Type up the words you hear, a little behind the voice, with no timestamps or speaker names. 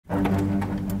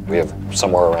We have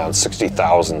somewhere around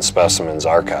 60,000 specimens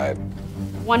archived.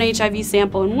 One HIV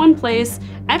sample in one place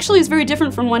actually is very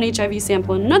different from one HIV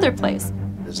sample in another place.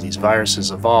 As these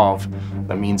viruses evolve,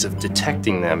 the means of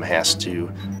detecting them has to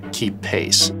keep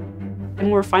pace. And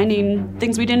we're finding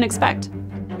things we didn't expect.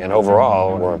 And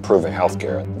overall, we're improving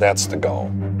healthcare. That's the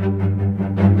goal.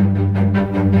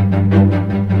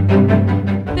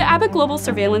 The Abbott Global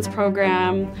Surveillance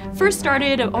Program first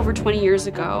started over 20 years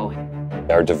ago.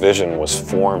 Our division was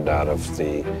formed out of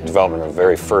the development of the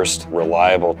very first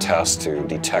reliable test to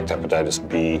detect hepatitis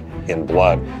B in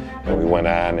blood. And we went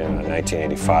on in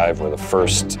 1985, we're the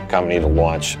first company to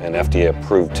launch an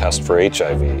FDA-approved test for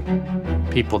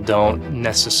HIV. People don't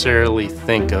necessarily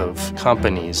think of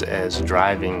companies as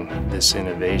driving this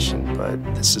innovation, but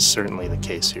this is certainly the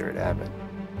case here at Abbott.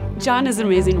 John is an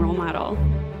amazing role model.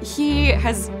 He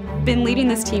has been leading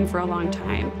this team for a long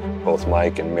time. Both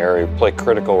Mike and Mary play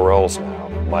critical roles now.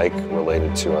 Mike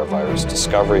related to our virus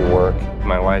discovery work.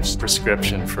 My wife's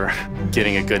prescription for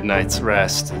getting a good night's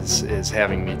rest is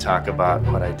having me talk about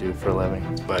what I do for a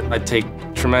living. But I take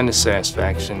tremendous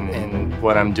satisfaction in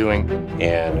what I'm doing.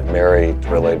 And Mary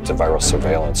related to viral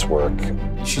surveillance work.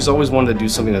 She's always wanted to do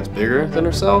something that's bigger than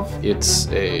herself. It's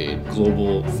a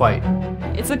global fight.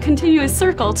 It's a continuous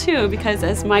circle too, because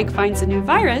as Mike finds a new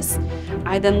virus,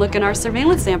 I then look in our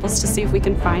surveillance samples to see if we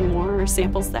can find more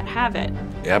samples that have it.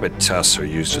 Abbott tests are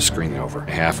used to screen over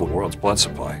half of the world's blood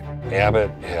supply.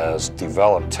 Abbott has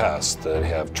developed tests that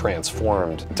have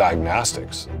transformed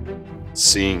diagnostics.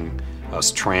 Seeing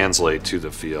us translate to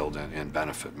the field and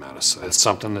benefit medicine, it's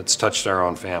something that's touched our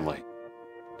own family.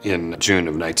 In June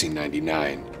of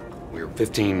 1999, we were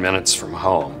 15 minutes from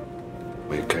home.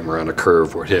 We came around a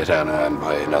curve, were hit head-on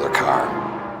by another car.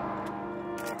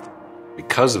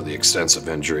 Because of the extensive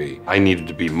injury, I needed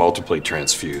to be multiply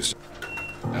transfused.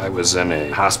 I was in a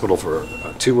hospital for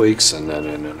 2 weeks and then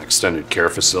in an extended care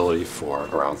facility for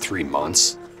around 3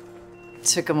 months. It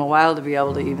took him a while to be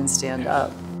able to even stand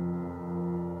up.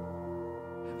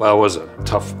 Well, it was a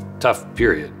tough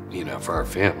period, for our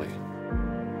family.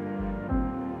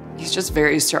 He's just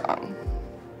very strong,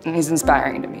 and he's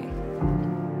inspiring to me.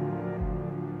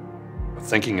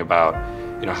 Thinking about,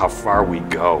 how far we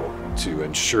go to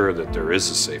ensure that there is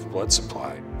a safe blood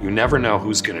supply. You never know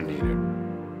who's going to need it.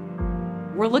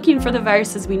 We're looking for the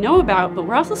viruses we know about, but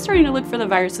we're also starting to look for the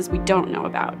viruses we don't know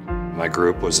about. My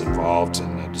group was involved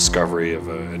in the discovery of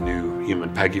a new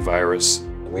human Peggy virus.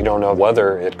 We don't know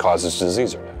whether it causes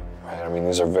disease or not, right? I mean,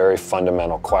 these are very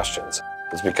fundamental questions.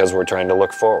 It's because we're trying to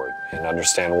look forward and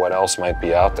understand what else might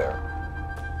be out there.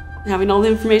 Having all the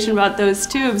information about those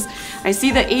tubes, I see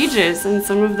the ages, and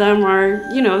some of them are,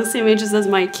 the same ages as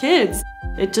my kids.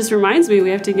 It just reminds me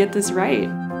we have to get this right.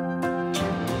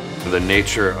 The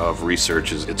nature of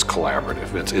research is it's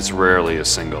collaborative. It's rarely a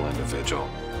single individual.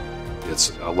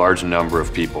 It's a large number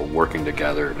of people working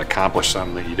together to accomplish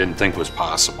something that you didn't think was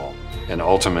possible and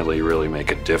ultimately really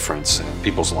make a difference in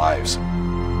people's lives.